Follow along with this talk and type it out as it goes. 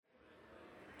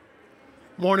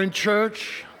Morning,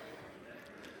 church.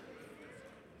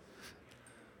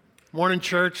 Morning,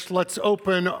 church. Let's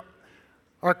open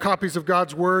our copies of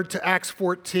God's Word to Acts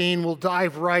 14. We'll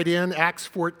dive right in. Acts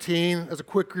 14. As a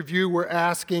quick review, we're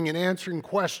asking and answering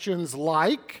questions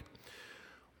like,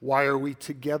 why are we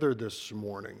together this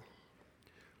morning?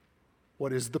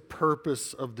 What is the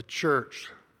purpose of the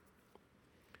church?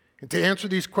 And to answer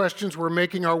these questions, we're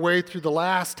making our way through the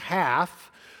last half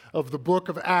of the book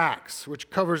of Acts, which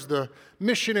covers the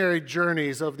missionary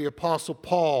journeys of the Apostle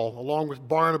Paul, along with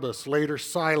Barnabas, later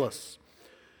Silas.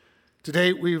 To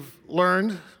date, we've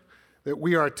learned that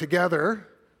we are together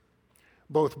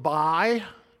both by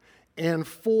and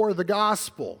for the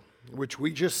gospel, which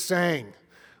we just sang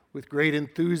with great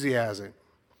enthusiasm.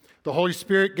 The Holy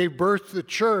Spirit gave birth to the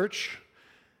church.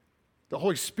 The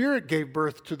Holy Spirit gave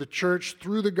birth to the church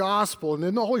through the gospel, and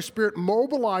then the Holy Spirit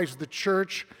mobilized the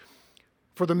church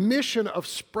for the mission of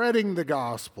spreading the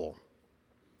gospel.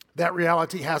 That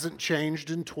reality hasn't changed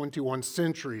in 21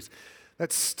 centuries.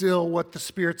 That's still what the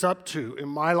Spirit's up to in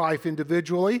my life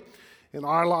individually, in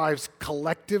our lives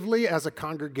collectively as a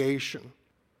congregation.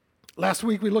 Last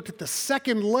week we looked at the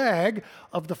second leg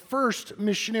of the first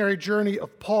missionary journey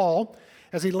of Paul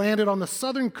as he landed on the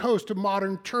southern coast of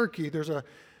modern Turkey. There's a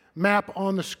map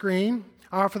on the screen.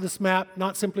 I offer this map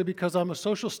not simply because I'm a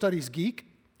social studies geek,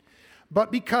 but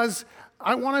because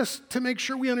I want us to make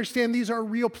sure we understand these are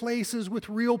real places with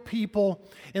real people,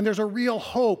 and there's a real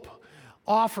hope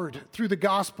offered through the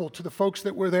gospel to the folks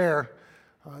that were there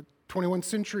 21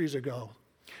 centuries ago.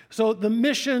 So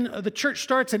the church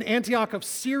starts in Antioch of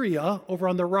Syria, over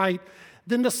on the right,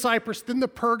 then to Cyprus, then to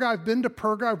Perga. I've been to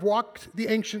Perga. I've walked the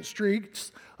ancient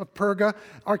streets of Perga.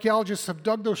 Archaeologists have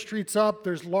dug those streets up.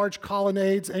 There's large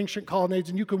colonnades, ancient colonnades,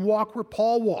 and you can walk where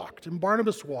Paul walked and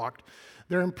Barnabas walked.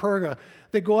 They're in Perga.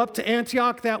 They go up to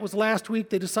Antioch. That was last week.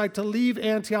 They decide to leave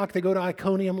Antioch. They go to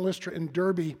Iconium, Lystra, and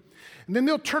Derbe. And then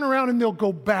they'll turn around and they'll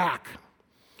go back,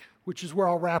 which is where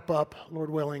I'll wrap up, Lord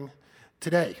willing,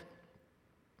 today.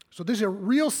 So these are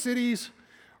real cities,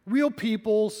 real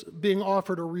peoples being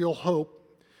offered a real hope.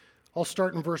 I'll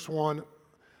start in verse 1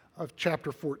 of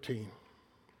chapter 14.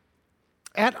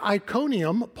 At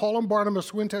Iconium, Paul and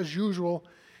Barnabas went as usual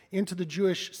into the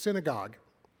Jewish synagogue.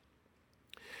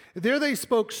 There they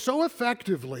spoke so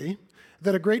effectively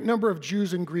that a great number of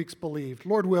Jews and Greeks believed.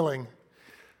 Lord willing,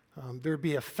 there'd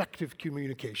be effective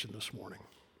communication this morning.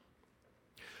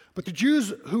 But the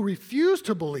Jews who refused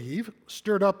to believe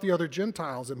stirred up the other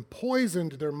Gentiles and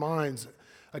poisoned their minds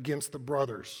against the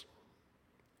brothers.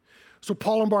 So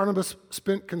Paul and Barnabas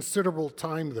spent considerable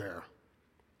time there,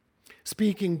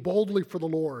 speaking boldly for the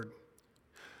Lord,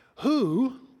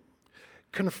 who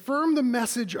confirmed the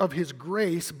message of his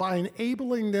grace by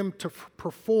enabling them to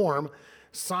perform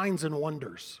signs and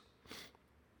wonders.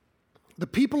 The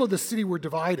people of the city were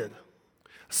divided.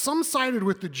 Some sided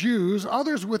with the Jews,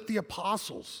 others with the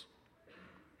apostles.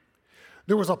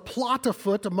 There was a plot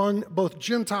afoot among both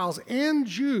Gentiles and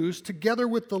Jews, together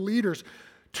with the leaders,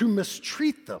 to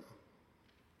mistreat them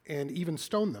and even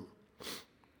stone them.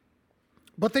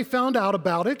 But they found out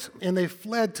about it, and they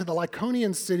fled to the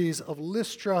Lycaonian cities of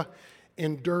Lystra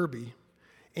and Derbe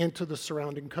and to the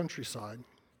surrounding countryside,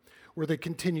 where they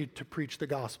continued to preach the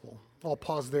gospel. I'll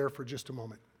pause there for just a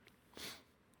moment.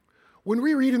 When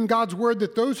we read in God's word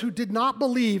that those who did not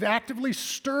believe actively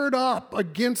stirred up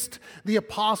against the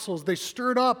apostles, they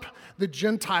stirred up the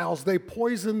Gentiles, they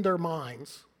poisoned their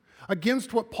minds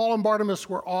against what Paul and Barnabas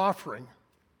were offering.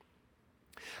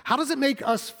 How does it make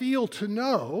us feel to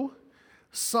know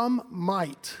some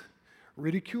might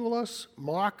ridicule us,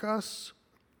 mock us,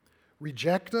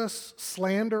 reject us,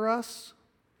 slander us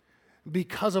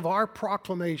because of our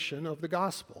proclamation of the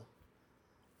gospel?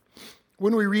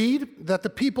 When we read that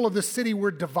the people of the city were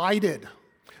divided,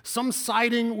 some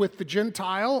siding with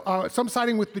the some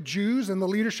siding with the Jews and the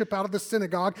leadership out of the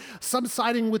synagogue, some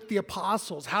siding with the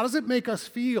apostles, how does it make us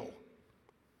feel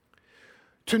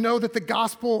to know that the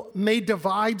gospel may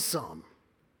divide some?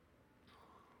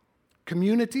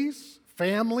 Communities,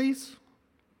 families,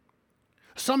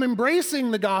 some embracing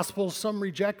the gospel, some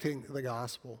rejecting the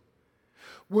gospel.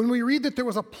 When we read that there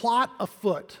was a plot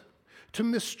afoot to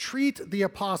mistreat the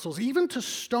apostles, even to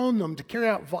stone them, to carry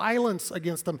out violence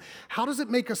against them, how does it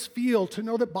make us feel to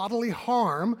know that bodily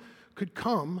harm could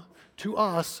come to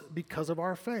us because of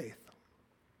our faith?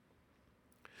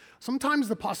 Sometimes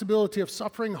the possibility of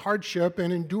suffering hardship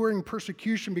and enduring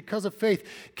persecution because of faith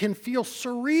can feel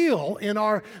surreal in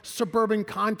our suburban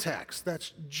context.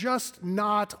 That's just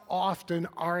not often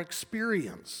our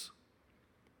experience.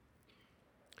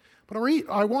 But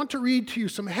I want to read to you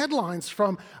some headlines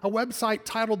from a website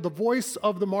titled The Voice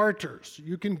of the Martyrs.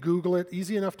 You can Google it,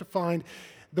 easy enough to find.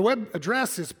 The web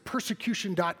address is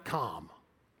persecution.com.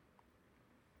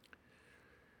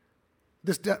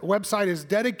 This website is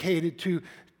dedicated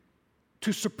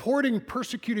to supporting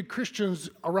persecuted Christians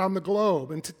around the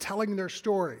globe and to telling their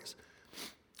stories.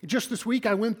 Just this week,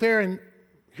 I went there, and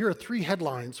here are 3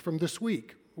 headlines from this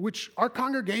week, which our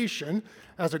congregation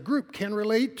as a group can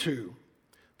relate to.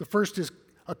 The first is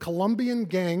a Colombian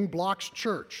gang blocks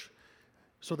church,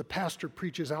 so the pastor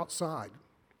preaches outside.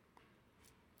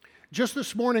 Just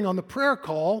this morning on the prayer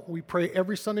call, we pray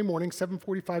every Sunday morning,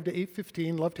 7:45 to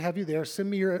 8:15. Love to have you there.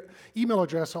 Send me your email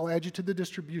address. I'll add you to the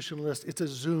distribution list. It's a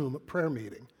Zoom prayer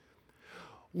meeting.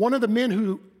 One of the men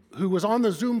who was on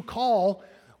the Zoom call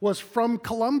was from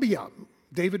Colombia,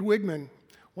 David Wigman,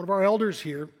 one of our elders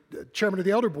here, chairman of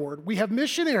the elder board. We have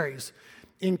missionaries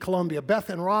in Colombia, Beth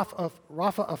and Rafa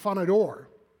Afanador.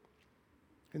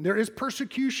 And there is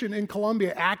persecution in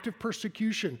Colombia, active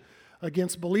persecution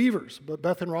against believers. But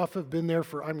Beth and Rafa have been there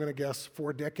for, I'm going to guess,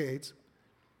 4 decades.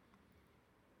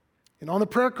 And on the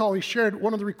prayer call, he shared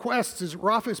one of the requests is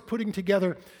Rafa is putting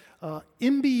together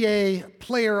NBA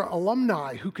player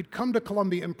alumni who could come to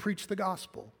Colombia and preach the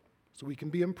gospel. So we can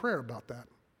be in prayer about that.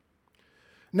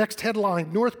 Next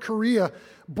headline, North Korea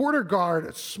border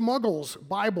guard smuggles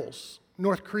Bibles.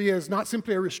 North Korea is not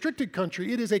simply a restricted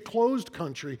country, it is a closed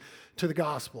country to the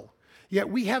gospel. Yet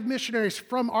we have missionaries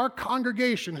from our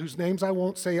congregation, whose names I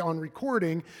won't say on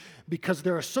recording, because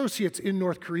their associates in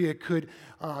North Korea could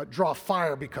draw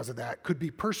fire because of that, could be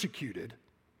persecuted.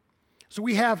 So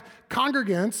we have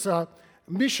congregants,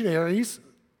 missionaries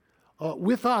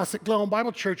with us at Glen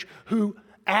Bible Church who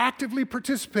actively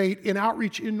participate in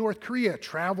outreach in North Korea,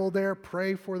 travel there,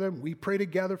 pray for them, we pray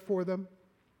together for them.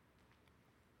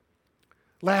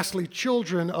 Lastly,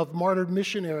 children of martyred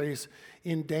missionaries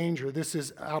in danger. This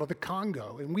is out of the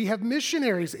Congo. And we have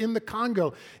missionaries in the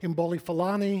Congo, in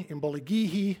Bolifalani, in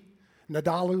Boligihi.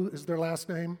 Nadalu is their last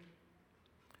name.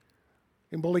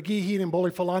 In Boligihi and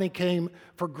Bolifalani came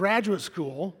for graduate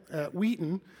school at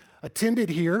Wheaton, attended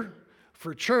here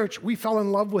for church. We fell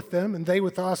in love with them and they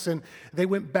with us, and they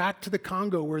went back to the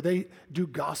Congo where they do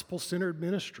gospel-centered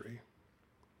ministry.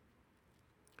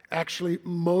 Actually,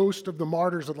 most of the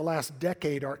martyrs of the last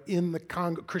decade are in the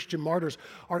Congo. Christian martyrs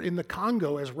are in the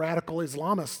Congo as radical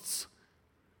Islamists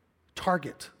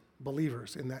target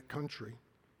believers in that country.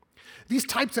 These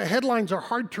types of headlines are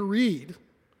hard to read.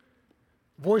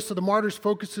 Voice of the Martyrs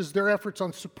focuses their efforts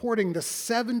on supporting the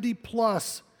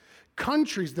 70-plus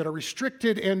countries that are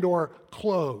restricted and or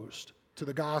closed to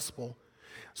the gospel.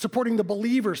 Supporting the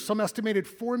believers, some estimated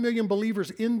 4 million believers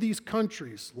in these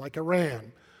countries, like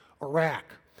Iran, Iraq,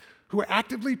 who are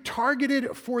actively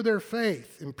targeted for their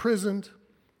faith, imprisoned,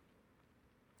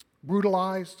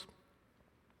 brutalized.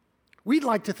 We'd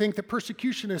like to think that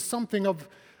persecution is something of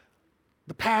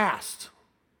the past,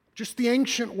 just the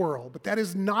ancient world, but that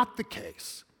is not the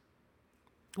case.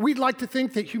 We'd like to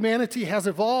think that humanity has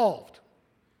evolved.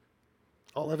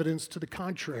 All evidence to the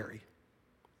contrary.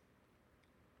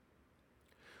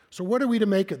 So what are we to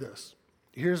make of this?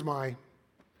 Here's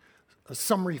a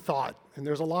summary thought, and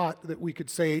there's a lot that we could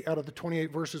say out of the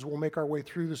 28 verses we'll make our way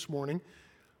through this morning,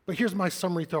 but here's my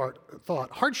summary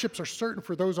thought. Hardships are certain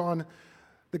for those on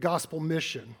the gospel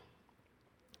mission.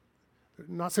 They're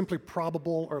not simply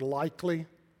probable or likely.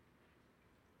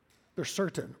 They're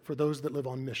certain for those that live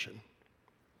on mission.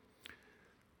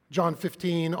 John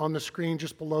 15 on the screen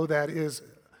just below that is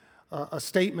a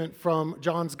statement from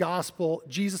John's gospel,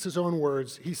 Jesus' own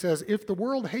words. He says, "If the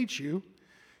world hates you,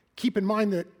 keep in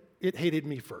mind that it hated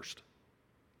me first.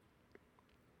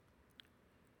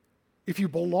 If you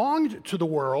belonged to the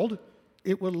world,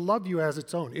 it would love you as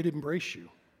its own. It'd embrace you.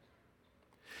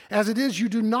 As it is, you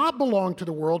do not belong to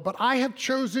the world, but I have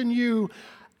chosen you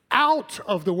out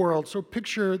of the world." So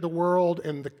picture the world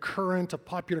and the current of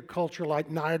popular culture like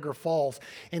Niagara Falls,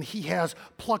 and he has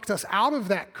plucked us out of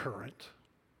that current.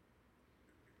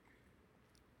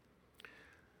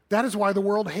 That is why the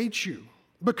world hates you,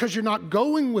 because you're not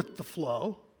going with the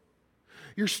flow.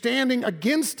 You're standing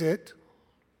against it.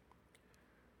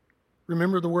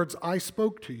 Remember the words I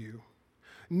spoke to you.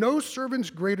 No servant's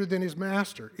greater than his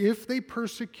master. If they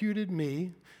persecuted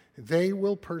me, they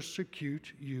will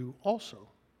persecute you also.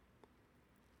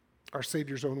 Our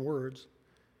Savior's own words.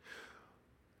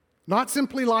 Not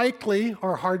simply likely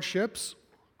are hardships,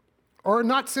 or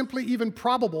not simply even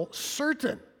probable,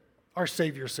 certain, our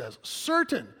Savior says.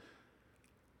 Certain,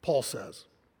 Paul says.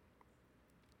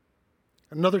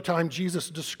 Another time, Jesus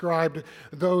described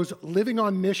those living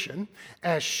on mission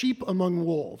as sheep among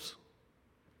wolves.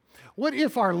 What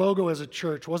if our logo as a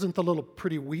church wasn't the little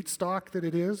pretty wheat stalk that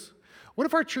it is? What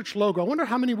if our church logo, I wonder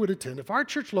how many would attend, if our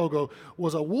church logo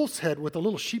was a wolf's head with a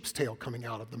little sheep's tail coming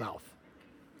out of the mouth?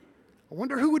 I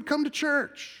wonder who would come to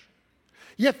church.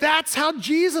 Yet that's how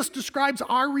Jesus describes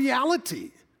our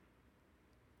reality.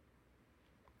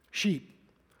 Sheep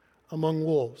among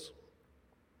wolves.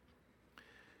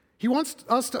 He wants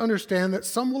us to understand that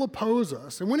some will oppose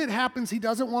us, and when it happens, he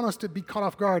doesn't want us to be caught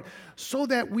off guard so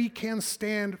that we can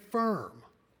stand firm.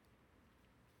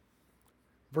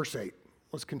 Verse 8,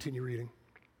 let's continue reading.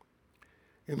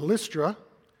 In Lystra,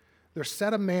 there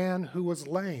sat a man who was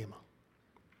lame.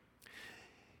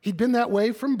 He'd been that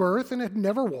way from birth and had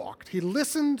never walked. He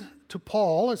listened to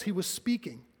Paul as he was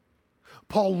speaking.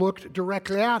 Paul looked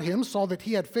directly at him, saw that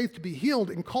he had faith to be healed,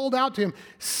 and called out to him,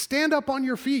 "Stand up on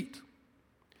your feet."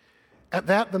 At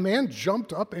that, the man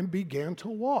jumped up and began to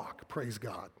walk. Praise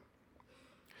God.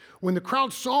 When the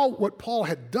crowd saw what Paul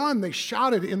had done, they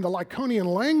shouted in the Lycaonian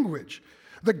language,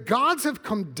 "The gods have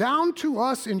come down to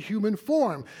us in human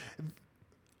form."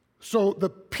 So the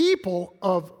people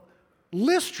of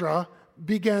Lystra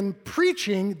began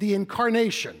preaching the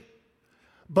incarnation,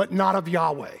 but not of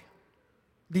Yahweh,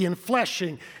 the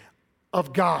enfleshing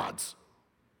of gods.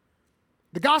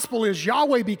 The gospel is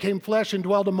Yahweh became flesh and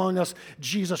dwelled among us,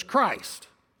 Jesus Christ.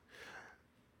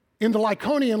 In the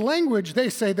Lycaonian language, they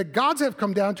say the gods have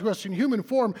come down to us in human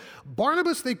form.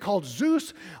 Barnabas they called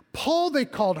Zeus. Paul they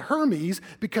called Hermes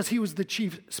because he was the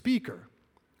chief speaker.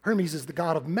 Hermes is the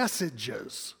god of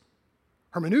messages.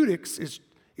 Hermeneutics is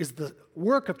the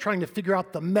work of trying to figure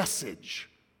out the message.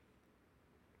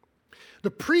 The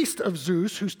priest of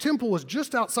Zeus, whose temple was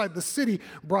just outside the city,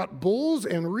 brought bulls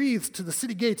and wreaths to the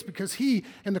city gates because he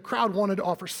and the crowd wanted to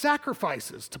offer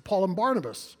sacrifices to Paul and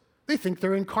Barnabas. They think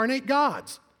they're incarnate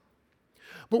gods.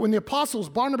 But when the apostles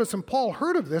Barnabas and Paul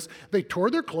heard of this, they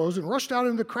tore their clothes and rushed out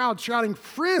into the crowd shouting,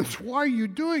 "Friends, why are you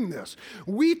doing this?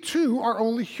 We too are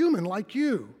only human like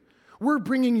you. We're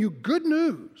bringing you good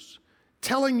news,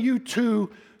 telling you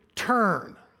to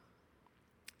turn."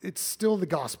 It's still the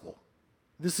gospel.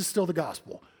 This is still the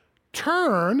gospel.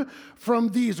 Turn from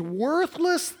these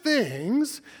worthless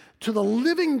things to the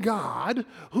living God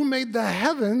who made the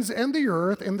heavens and the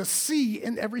earth and the sea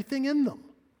and everything in them.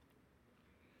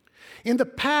 In the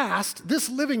past, this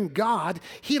living God,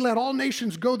 he let all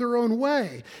nations go their own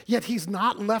way, yet he's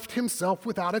not left himself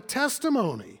without a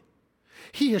testimony.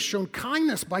 He has shown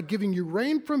kindness by giving you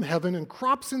rain from heaven and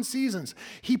crops and seasons.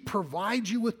 He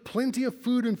provides you with plenty of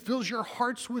food and fills your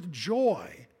hearts with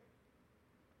joy.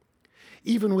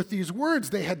 Even with these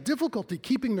words, they had difficulty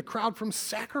keeping the crowd from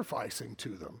sacrificing to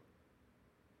them.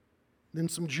 Then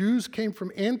some Jews came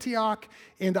from Antioch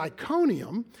and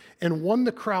Iconium and won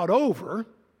the crowd over.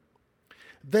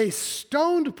 They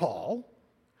stoned Paul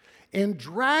and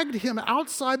dragged him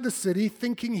outside the city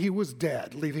thinking he was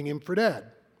dead, leaving him for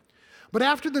dead. But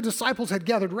after the disciples had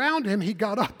gathered round him, he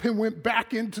got up and went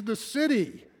back into the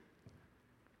city.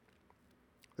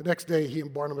 The next day, he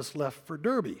and Barnabas left for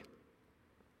Derbe.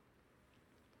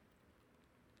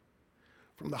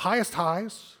 From the highest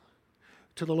highs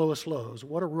to the lowest lows,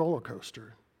 what a roller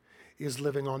coaster is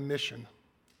living on mission.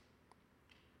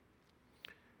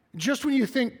 Just when you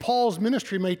think Paul's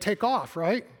ministry may take off,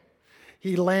 right?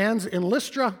 He lands in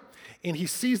Lystra, and he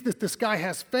sees that this guy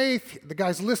has faith. The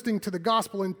guy's listening to the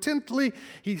gospel intently.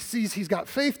 He sees he's got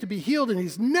faith to be healed, and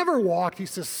he's never walked. He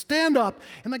says, "Stand up,"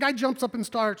 and the guy jumps up and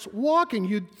starts walking.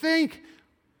 You'd think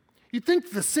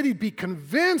the city'd be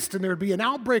convinced and there'd be an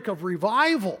outbreak of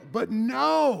revival, but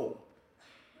no.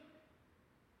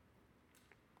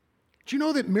 Do you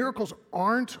know that miracles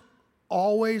aren't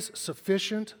always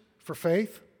sufficient for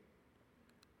faith?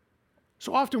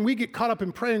 So often we get caught up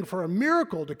in praying for a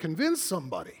miracle to convince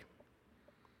somebody.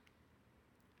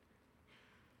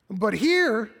 But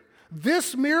here,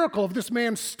 this miracle of this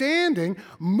man standing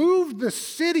moved the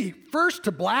city first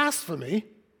to blasphemy.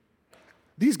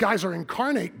 These guys are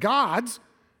incarnate gods.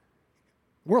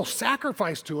 We'll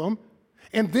sacrifice to them,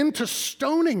 and then to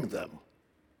stoning them.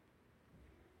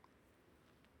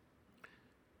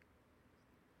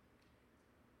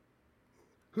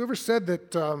 Whoever said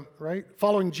that,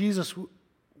 following Jesus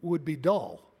would be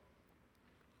dull?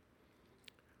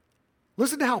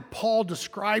 Listen to how Paul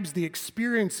describes the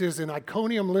experiences in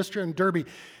Iconium, Lystra, and Derbe.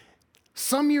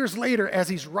 Some years later, as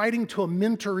he's writing to a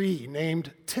mentoree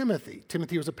named Timothy.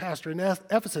 Timothy was a pastor in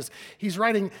Ephesus. He's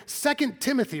writing 2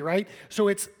 Timothy, right? So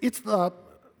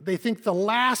they think the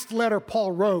last letter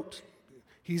Paul wrote.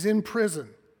 He's in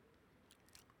prison.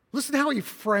 Listen to how he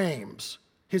frames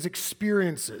his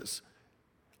experiences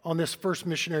on this first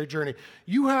missionary journey.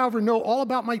 "You, however, know all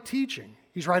about my teaching."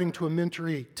 He's writing to a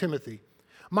mentoree, Timothy.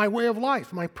 my way of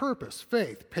life, my purpose,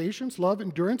 faith, patience, love,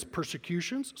 endurance,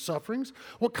 persecutions, sufferings.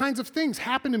 What kinds of things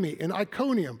happened to me in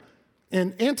Iconium,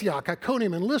 in Antioch,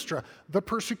 Iconium, and Lystra? The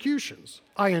persecutions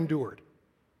I endured.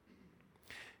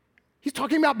 He's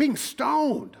talking about being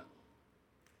stoned.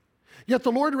 Yet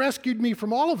the Lord rescued me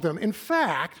from all of them. In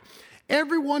fact,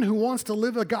 everyone who wants to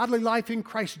live a godly life in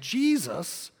Christ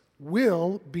Jesus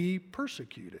will be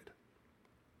persecuted.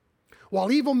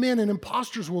 While evil men and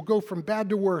impostors will go from bad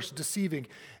to worse, deceiving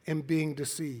and being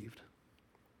deceived.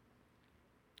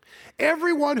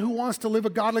 Everyone who wants to live a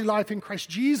godly life in Christ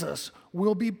Jesus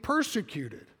will be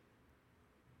persecuted.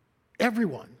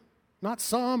 Everyone, not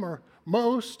some or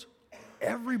most,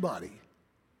 everybody.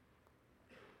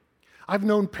 I've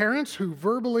known parents who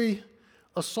verbally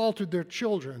assaulted their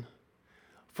children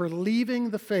for leaving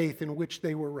the faith in which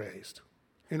they were raised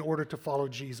in order to follow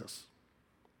Jesus.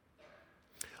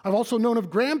 I've also known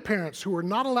of grandparents who were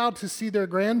not allowed to see their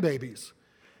grandbabies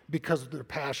because of their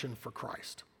passion for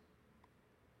Christ.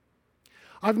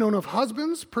 I've known of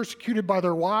husbands persecuted by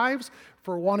their wives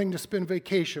for wanting to spend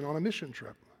vacation on a mission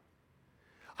trip.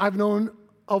 I've known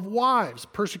of wives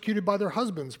persecuted by their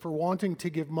husbands for wanting to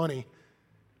give money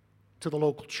to the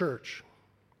local church.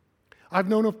 I've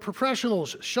known of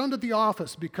professionals shunned at the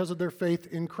office because of their faith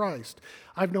in Christ.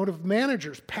 I've known of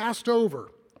managers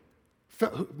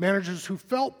who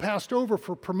felt passed over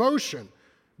for promotion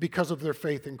because of their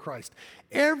faith in Christ.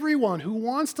 Everyone who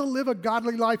wants to live a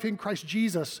godly life in Christ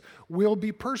Jesus will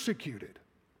be persecuted.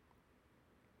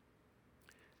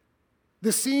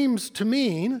 This seems to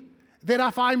mean that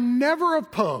if I'm never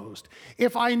opposed,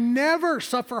 if I never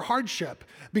suffer hardship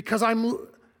because I'm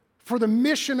for the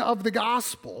mission of the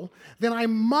gospel, then I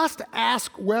must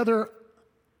ask whether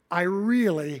I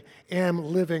really am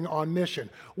living on mission,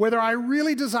 whether I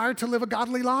really desire to live a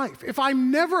godly life. If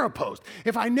I'm never opposed,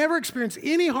 if I never experience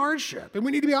any hardship, and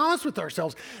we need to be honest with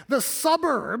ourselves, the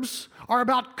suburbs are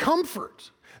about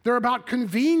comfort. They're about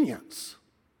convenience.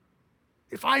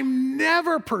 If I'm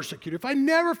never persecuted, if I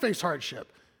never face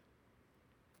hardship,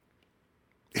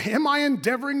 am I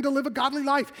endeavoring to live a godly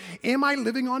life? Am I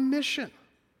living on mission?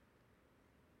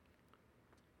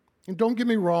 And don't get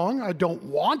me wrong, I don't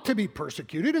want to be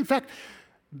persecuted. In fact,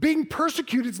 being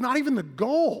persecuted is not even the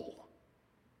goal.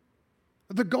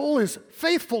 The goal is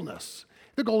faithfulness.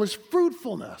 The goal is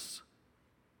fruitfulness.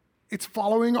 It's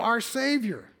following our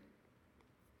Savior.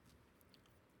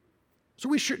 So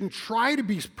we shouldn't try to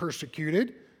be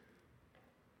persecuted,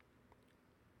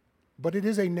 but it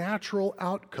is a natural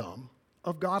outcome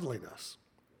of godliness.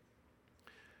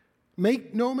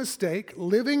 Make no mistake,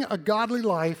 living a godly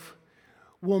life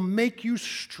will make you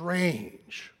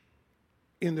strange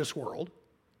in this world,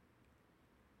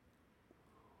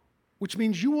 which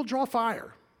means you will draw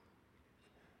fire.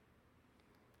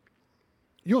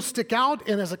 You'll stick out,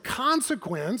 and as a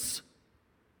consequence,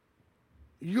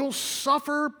 you'll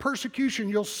suffer persecution.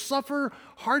 You'll suffer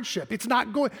hardship.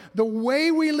 The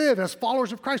way we live as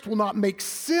followers of Christ will not make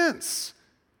sense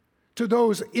to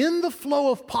those in the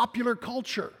flow of popular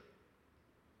culture.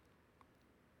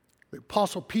 The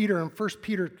Apostle Peter in 1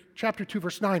 Peter chapter 2,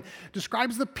 verse 9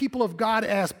 describes the people of God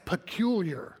as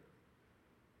peculiar.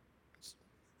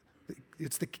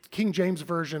 It's the King James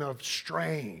version of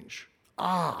strange,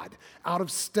 odd, out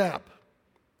of step.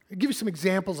 I'll give you some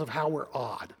examples of how we're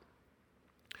odd.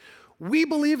 We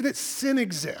believe that sin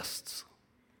exists.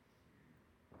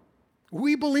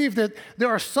 We believe that there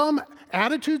are some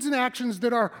attitudes and actions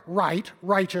that are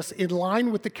righteous, in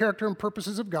line with the character and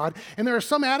purposes of God, and there are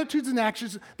some attitudes and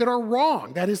actions that are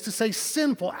wrong, that is to say,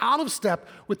 sinful, out of step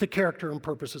with the character and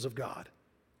purposes of God.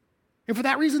 And for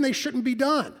that reason, they shouldn't be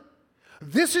done.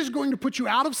 This is going to put you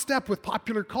out of step with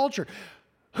popular culture,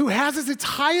 who has as its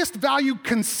highest value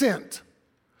consent.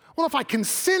 Well, if I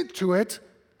consent to it,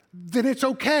 then it's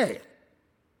okay.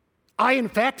 I, in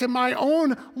fact, am my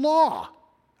own law.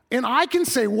 And I can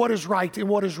say what is right and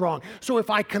what is wrong. So if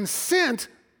I consent,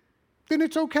 then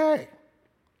it's okay.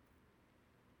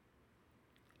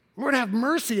 Lord, have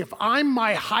mercy if I'm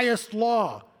my highest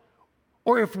law,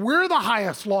 or if we're the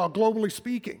highest law, globally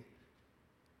speaking.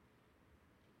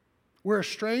 We're a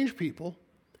strange people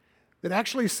that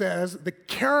actually says the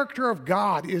character of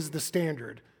God is the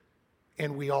standard,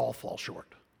 and we all fall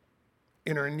short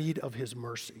and are in need of His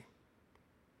mercy.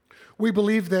 We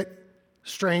believe that,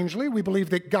 strangely, we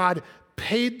believe that God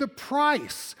paid the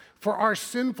price for our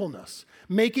sinfulness,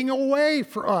 making a way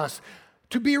for us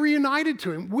to be reunited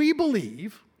to Him. We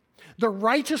believe the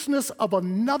righteousness of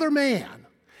another man,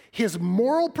 His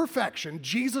moral perfection,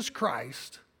 Jesus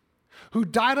Christ, who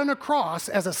died on a cross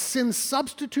as a sin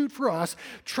substitute for us,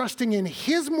 trusting in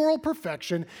His moral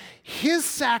perfection, His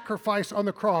sacrifice on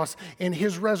the cross, and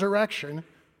His resurrection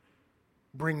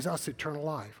brings us eternal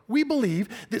life. We believe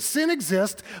that sin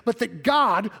exists, but that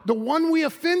God, the one we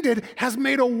offended, has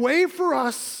made a way for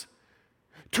us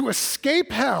to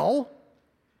escape hell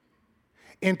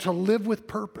and to live with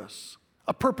purpose,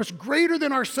 a purpose greater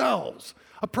than ourselves,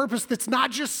 a purpose that's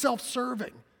not just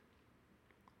self-serving,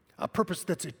 a purpose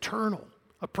that's eternal,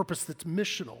 a purpose that's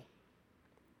missional.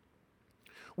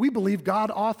 We believe God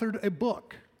authored a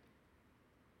book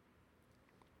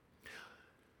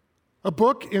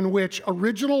in which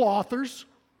original authors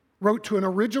wrote to an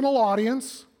original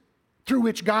audience through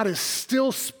which God is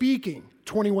still speaking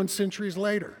 21 centuries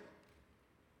later.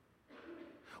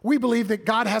 We believe that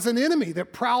God has an enemy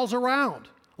that prowls around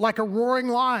like a roaring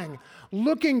lion,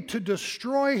 looking to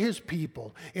destroy his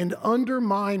people and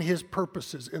undermine his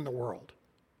purposes in the world.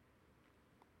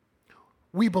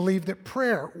 We believe that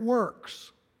prayer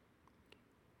works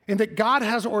and that God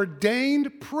has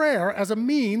ordained prayer as a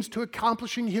means to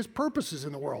accomplishing his purposes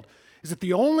in the world. Is it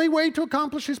the only way to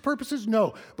accomplish his purposes?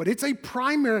 No, but it's a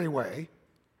primary way.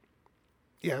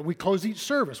 Yeah, we close each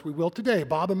service. We will today.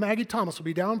 Bob and Maggie Thomas will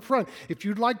be down front. If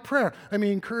you'd like prayer, let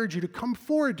me encourage you to come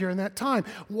forward during that time.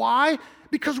 Why?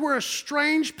 Because we're a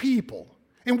strange people,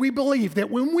 and we believe that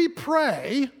when we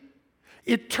pray,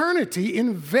 eternity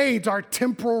invades our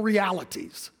temporal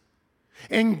realities,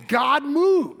 and God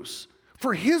moves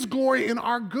for his glory and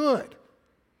our good.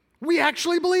 We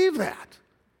actually believe that.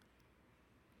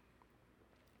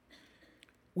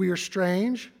 We are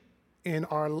strange in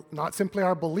our, not simply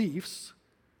our beliefs,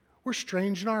 we're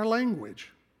strange in our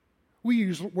language. We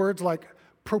use words like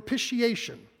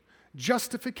propitiation,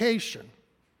 justification,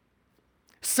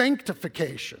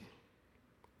 sanctification,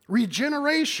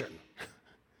 regeneration.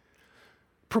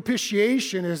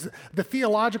 Propitiation is the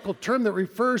theological term that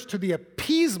refers to the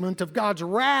appeasement of God's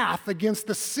wrath against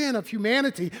the sin of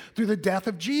humanity through the death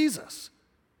of Jesus.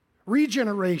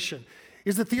 Regeneration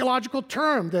is the theological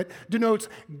term that denotes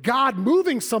God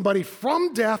moving somebody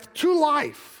from death to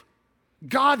life.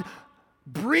 God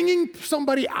bringing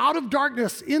somebody out of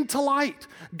darkness into light.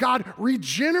 God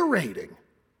regenerating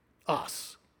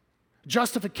us.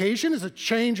 Justification is a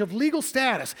change of legal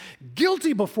status,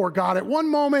 guilty before God at one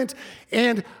moment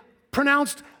and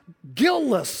pronounced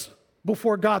guiltless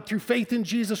before God through faith in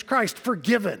Jesus Christ,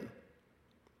 forgiven,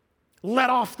 let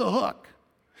off the hook.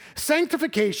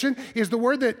 Sanctification is the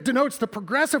word that denotes the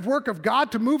progressive work of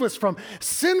God to move us from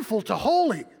sinful to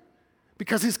holy,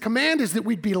 because his command is that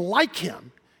we'd be like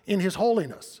him in his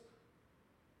holiness.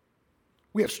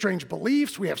 We have strange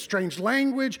beliefs, we have strange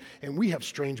language, and we have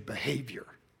strange behavior.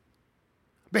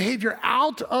 Behavior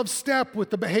out of step with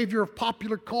the behavior of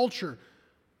popular culture.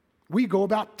 We go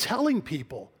about telling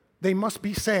people they must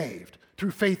be saved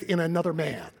through faith in another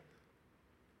man.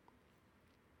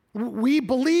 We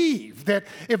believe that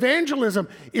evangelism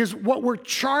is what we're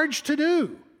charged to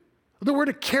do, that we're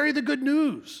to carry the good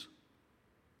news.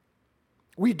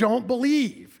 We don't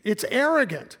believe it's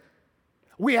arrogant.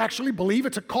 We actually believe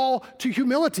it's a call to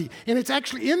humility. And it's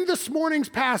actually in this morning's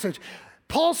passage,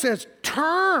 Paul says,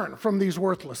 turn from these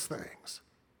worthless things.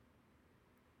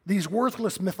 These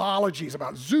worthless mythologies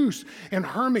about Zeus and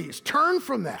Hermes. Turn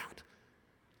from that.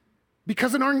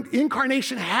 Because an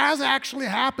incarnation has actually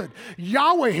happened.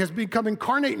 Yahweh has become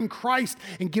incarnate in Christ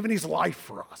and given his life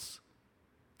for us.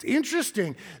 It's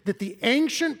interesting that the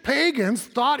ancient pagans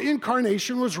thought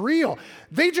incarnation was real.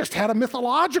 They just had a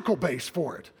mythological base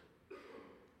for it.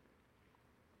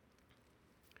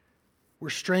 We're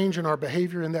strange in our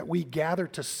behavior in that we gather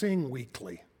to sing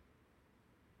weekly.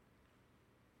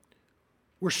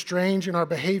 We're strange in our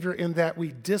behavior in that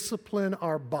we discipline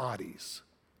our bodies.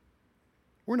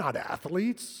 We're not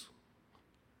athletes.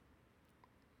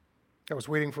 I was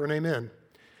waiting for an amen.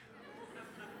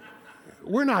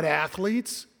 We're not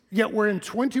athletes, yet we're in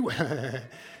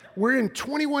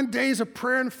 21 days of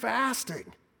prayer and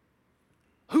fasting.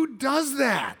 Who does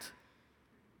that?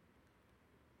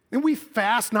 And we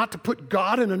fast not to put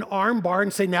God in an arm bar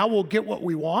and say, now we'll get what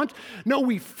we want. No,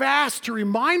 we fast to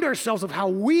remind ourselves of how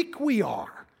weak we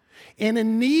are and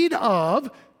in need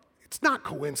of, it's not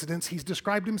coincidence, he's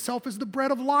described himself as the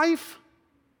bread of life.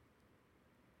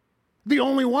 The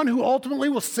only one who ultimately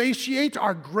will satiate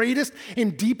our greatest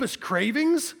and deepest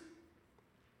cravings.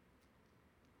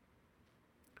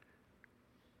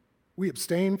 We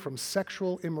abstain from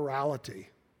sexual immorality.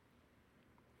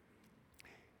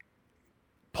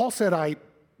 Paul said, I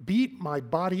beat my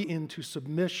body into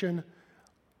submission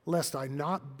lest I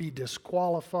not be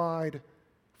disqualified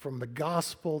from the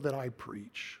gospel that I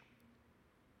preach.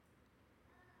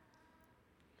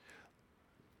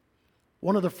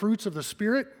 One of the fruits of the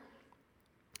Spirit,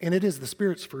 and it is the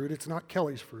Spirit's fruit, it's not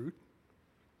Kelly's fruit,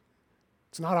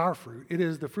 It's not our fruit. It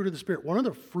is the fruit of the Spirit. One of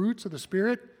the fruits of the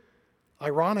Spirit,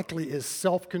 ironically, is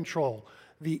self-control,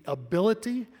 the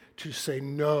ability to say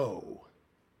no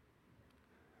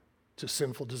to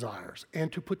sinful desires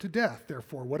and to put to death,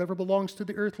 therefore, whatever belongs to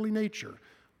the earthly nature.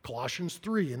 Colossians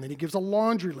 3, and then he gives a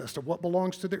laundry list of what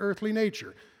belongs to the earthly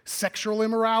nature. Sexual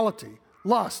immorality,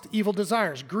 lust, evil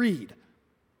desires, greed.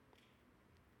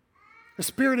 The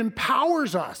Spirit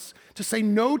empowers us to say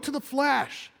no to the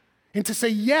flesh and to say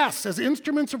yes as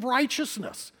instruments of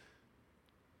righteousness.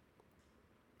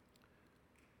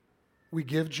 We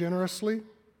give generously.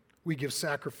 We give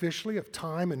sacrificially of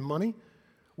time and money.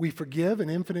 We forgive an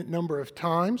infinite number of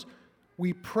times.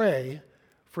 We pray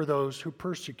for those who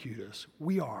persecute us.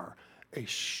 We are a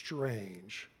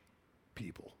strange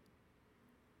people.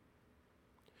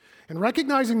 And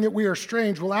recognizing that we are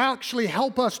strange will actually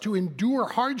help us to endure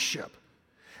hardship.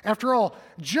 After all,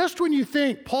 just when you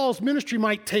think Paul's ministry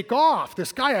might take off,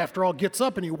 this guy, after all, gets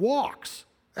up and he walks.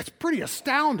 That's pretty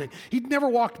astounding. He'd never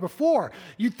walked before.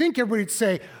 You'd think everybody'd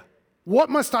say,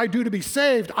 what must I do to be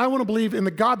saved? I want to believe in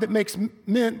the God that makes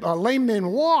lame men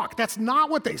walk. That's not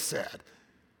what they said.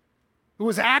 It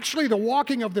was actually the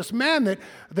walking of this man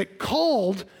that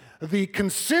called the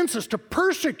consensus to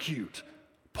persecute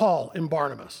Paul and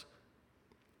Barnabas.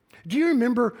 Do you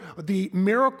remember the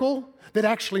miracle that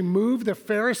actually moved the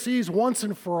Pharisees once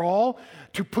and for all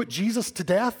to put Jesus to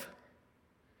death?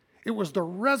 It was the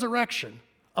resurrection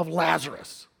of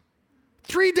Lazarus.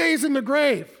 3 days in the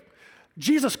grave.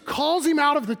 Jesus calls him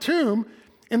out of the tomb,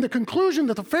 and the conclusion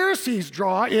that the Pharisees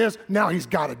draw is, now he's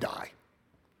got to die.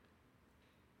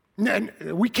 And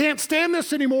we can't stand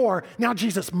this anymore. Now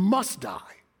Jesus must die.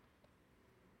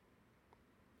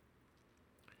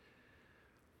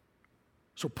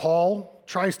 So Paul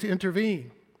tries to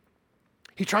intervene.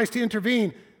 He tries to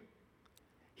intervene.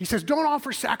 He says, don't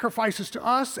offer sacrifices to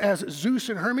us as Zeus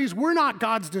and Hermes. We're not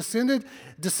God's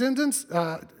descendants,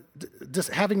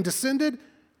 having descended.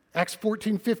 Acts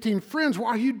 14:15, friends, why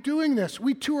are you doing this?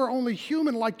 We too are only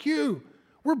human like you.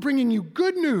 We're bringing you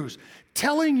good news,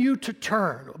 telling you to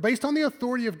turn. Based on the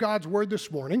authority of God's word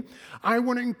this morning, I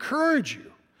want to encourage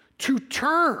you to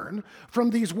turn from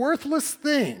these worthless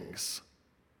things,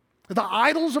 the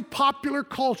idols of popular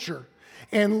culture,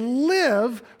 and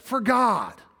live for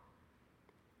God,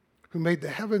 who made the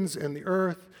heavens and the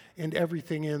earth and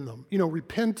everything in them. You know,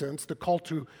 repentance, the call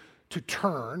to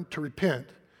turn, to repent.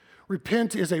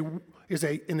 Repent is an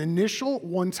initial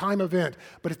one-time event,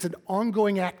 but it's an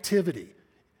ongoing activity.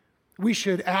 We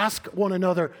should ask one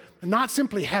another, not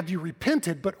simply have you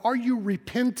repented, but are you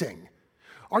repenting?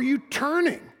 Are you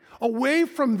turning away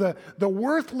from the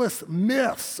worthless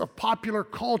myths of popular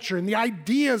culture and the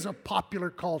ideas of popular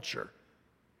culture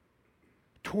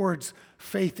towards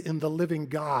faith in the living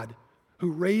God who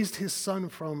raised his Son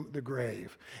from the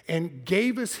grave and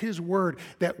gave us his word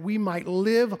that we might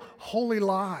live holy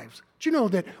lives? Do you know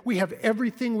that we have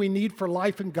everything we need for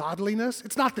life and godliness?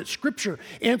 It's not that Scripture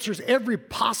answers every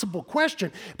possible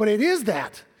question, but it is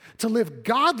that to live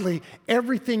godly,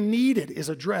 everything needed is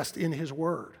addressed in his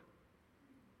word.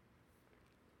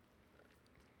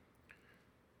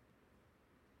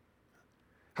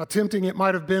 How tempting it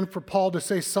might have been for Paul to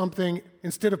say something,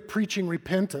 instead of preaching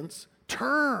repentance,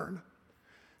 turn.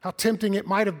 How tempting it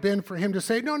might have been for him to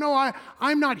say, no,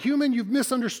 I'm not human, you've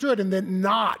misunderstood, and then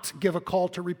not give a call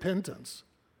to repentance.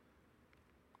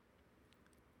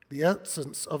 The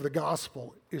essence of the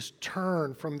gospel is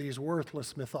turn from these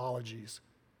worthless mythologies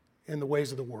and the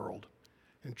ways of the world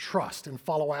and trust and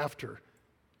follow after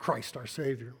Christ our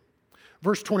Savior.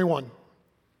 Verse 21.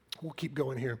 We'll keep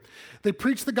going here. They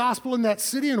preached the gospel in that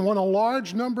city and won a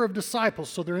large number of disciples.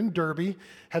 So they're in Derbe,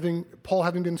 Paul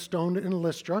having been stoned in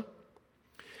Lystra.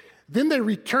 Then they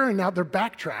returned, now they're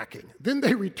backtracking. Then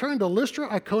they returned to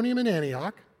Lystra, Iconium, and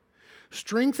Antioch,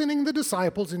 strengthening the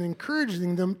disciples and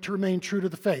encouraging them to remain true to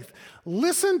the faith.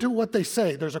 Listen to what they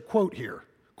say. There's a quote here.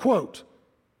 Quote,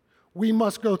 we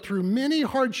must go through many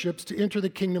hardships to enter the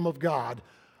kingdom of God,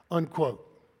 unquote.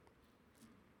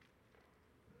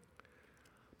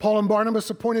 Paul and Barnabas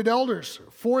appointed elders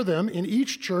for them in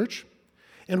each church,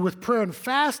 and with prayer and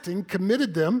fasting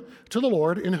committed them to the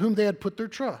Lord in whom they had put their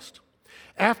trust.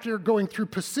 After going through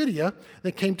Pisidia,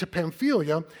 they came to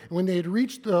Pamphylia, and when they had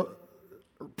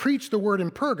preached the word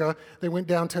in Perga, they went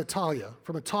down to Attalia.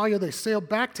 From Attalia, they sailed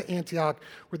back to Antioch,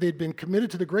 where they had been committed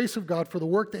to the grace of God for the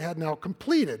work they had now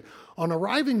completed. On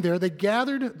arriving there, they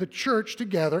gathered the church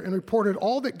together and reported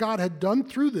all that God had done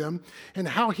through them and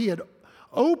how he had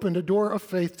opened a door of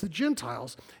faith to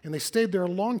Gentiles, and they stayed there a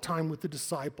long time with the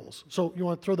disciples. So you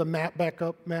want to throw the map back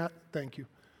up, Matt? Thank you.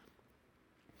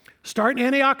 Start in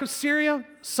Antioch of Syria,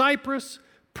 Cyprus,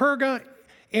 Perga,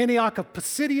 Antioch of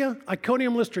Pisidia,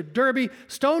 Iconium, Lystra, Derbe,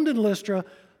 stoned in Lystra,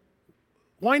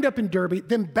 wind up in Derbe,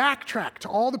 then backtrack to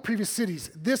all the previous cities.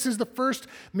 This is the first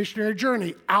missionary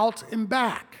journey, out and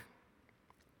back.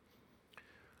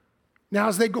 Now,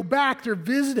 as they go back, they're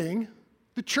visiting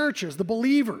the churches, the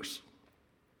believers,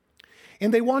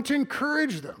 and they want to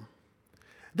encourage them.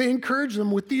 They encourage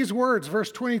them with these words,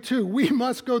 verse 22, we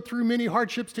must go through many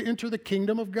hardships to enter the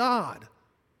kingdom of God.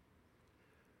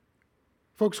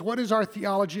 Folks, what is our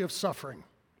theology of suffering?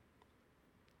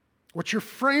 What's your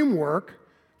framework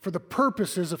for the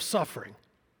purposes of suffering?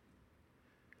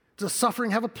 Does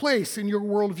suffering have a place in your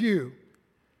worldview?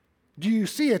 Do you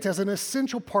see it as an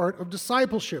essential part of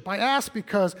discipleship? I ask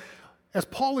because as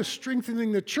Paul is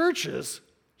strengthening the churches,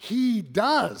 he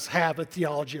does have a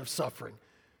theology of suffering.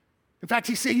 In fact,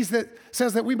 he says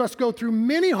that we must go through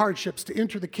many hardships to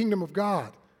enter the kingdom of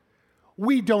God.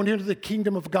 We don't enter the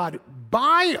kingdom of God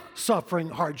by suffering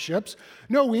hardships.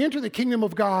 No, we enter the kingdom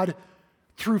of God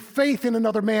through faith in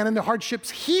another man and the hardships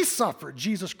he suffered,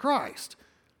 Jesus Christ.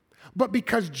 But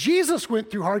because Jesus went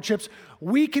through hardships,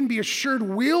 we can be assured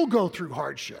we'll go through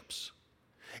hardships.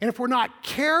 And if we're not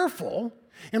careful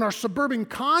in our suburban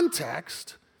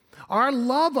context, our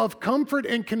love of comfort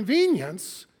and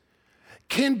convenience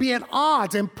can be at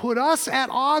odds and put us at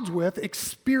odds with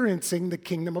experiencing the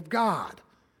kingdom of God.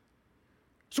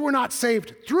 So we're not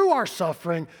saved through our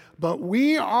suffering, but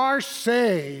we are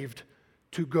saved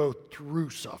to go through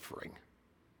suffering.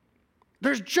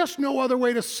 There's just no other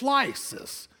way to slice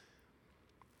this.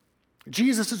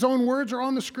 Jesus' own words are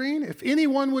on the screen. If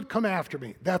anyone would come after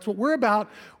me, that's what we're about.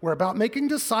 We're about making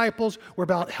disciples. We're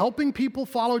about helping people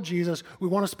follow Jesus. We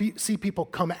want to see people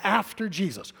come after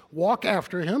Jesus, walk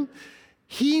after him.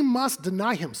 He must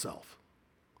deny himself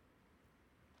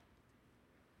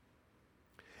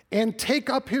and take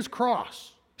up his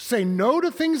cross, say no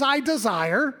to things I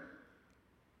desire,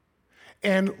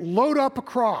 and load up a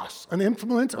cross, an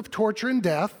implement of torture and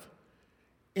death,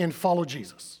 and follow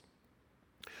Jesus.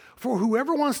 For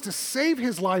whoever wants to save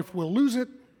his life will lose it,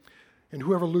 and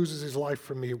whoever loses his life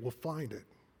for me will find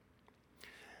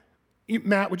it.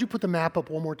 Matt, would you put the map up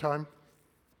one more time?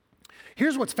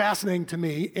 Here's what's fascinating to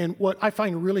me and what I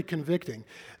find really convicting.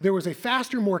 There was a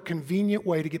faster, more convenient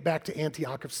way to get back to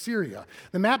Antioch of Syria.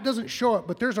 The map doesn't show it,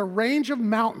 but there's a range of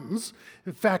mountains.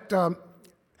 In fact,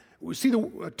 we see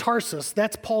the Tarsus,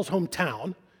 that's Paul's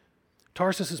hometown.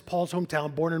 Tarsus is Paul's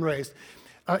hometown, born and raised.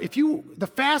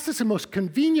 The fastest and most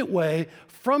convenient way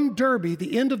from Derbe,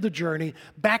 the end of the journey,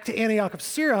 back to Antioch of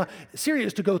Syria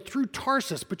is to go through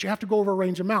Tarsus, but you have to go over a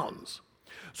range of mountains.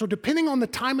 So depending on the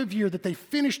time of year that they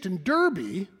finished in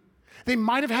Derbe, they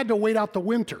might have had to wait out the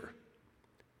winter.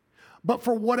 But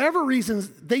for whatever reasons,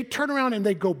 they turn around and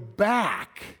they go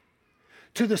back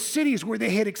to the cities where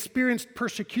they had experienced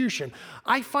persecution.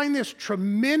 I find this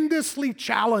tremendously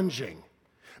challenging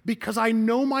because I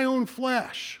know my own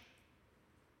flesh.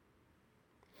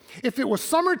 If it was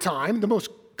summertime, the most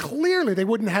clearly they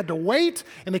wouldn't have had to wait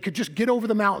and they could just get over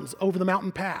the mountains, over the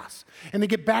mountain pass. And they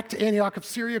get back to Antioch of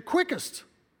Syria quickest.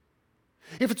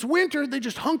 If it's winter, they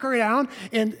just hunker down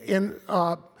and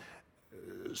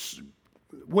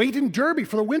wait in Derbe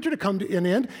for the winter to come to an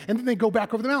end, and then they go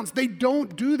back over the mountains. They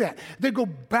don't do that. They go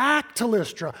back to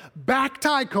Lystra, back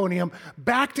to Iconium,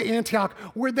 back to Antioch,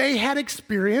 where they had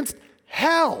experienced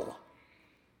hell.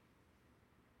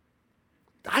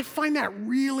 I find that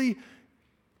really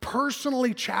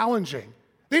personally challenging.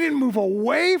 They didn't move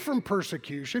away from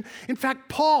persecution. In fact,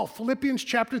 Paul, Philippians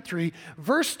chapter 3,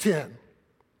 verse 10,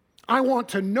 I want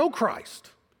to know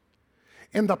Christ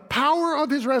and the power of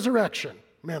his resurrection.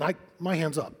 Man, my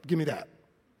hand's up. Give me that.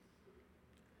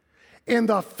 And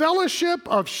the fellowship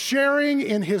of sharing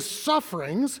in his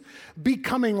sufferings,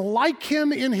 becoming like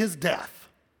him in his death.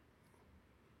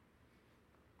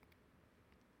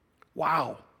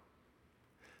 Wow.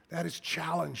 That is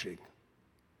challenging.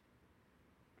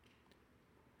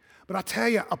 But I tell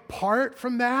you, apart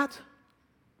from that,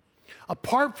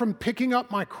 apart from picking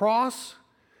up my cross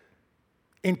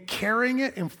and carrying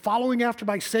it and following after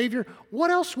my Savior, what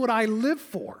else would I live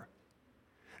for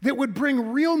that would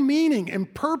bring real meaning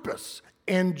and purpose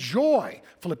and joy?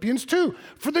 Philippians 2,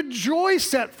 for the joy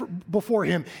set before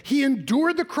him, he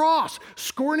endured the cross,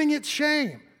 scorning its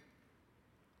shame.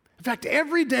 In fact,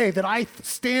 every day that I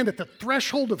stand at the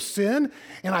threshold of sin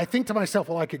and I think to myself,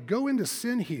 well, I could go into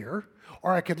sin here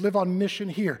or I could live on mission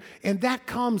here. And that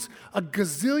comes a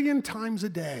gazillion times a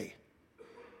day.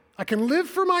 I can live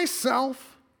for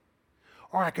myself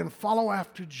or I can follow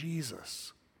after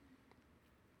Jesus.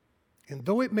 And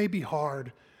though it may be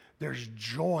hard, there's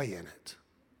joy in it.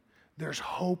 There's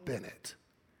hope in it.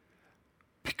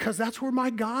 Because that's where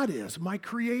my God is, my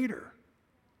Creator.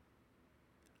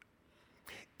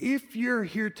 if you're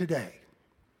here today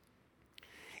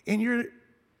and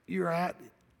you're at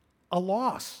a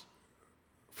loss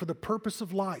for the purpose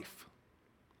of life,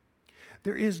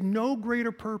 there is no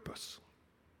greater purpose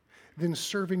than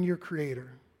serving your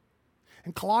Creator.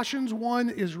 And Colossians 1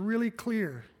 is really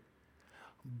clear.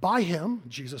 By Him,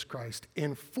 Jesus Christ,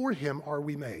 and for Him are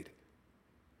we made.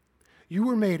 You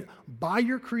were made by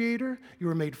your Creator, you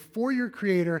were made for your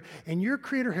Creator, and your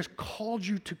Creator has called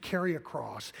you to carry a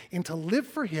cross and to live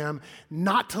for Him,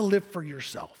 not to live for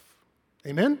yourself.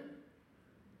 Amen?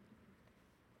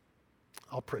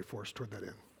 I'll pray for us toward that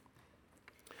end.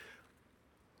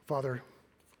 Father,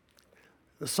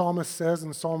 the psalmist says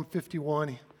in Psalm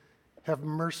 51, have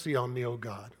mercy on me, O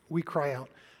God. We cry out,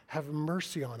 have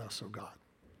mercy on us, O God.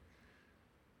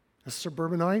 As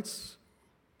suburbanites,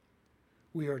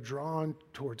 we are drawn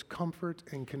towards comfort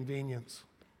and convenience.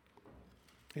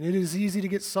 And it is easy to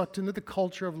get sucked into the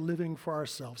culture of living for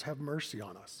ourselves. Have mercy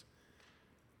on us.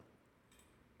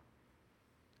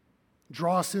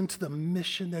 Draw us into the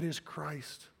mission that is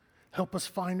Christ. Help us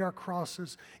find our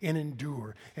crosses and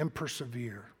endure and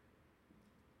persevere.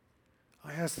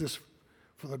 I ask this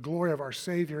for the glory of our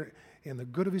Savior and the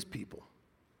good of His people.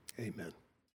 Amen.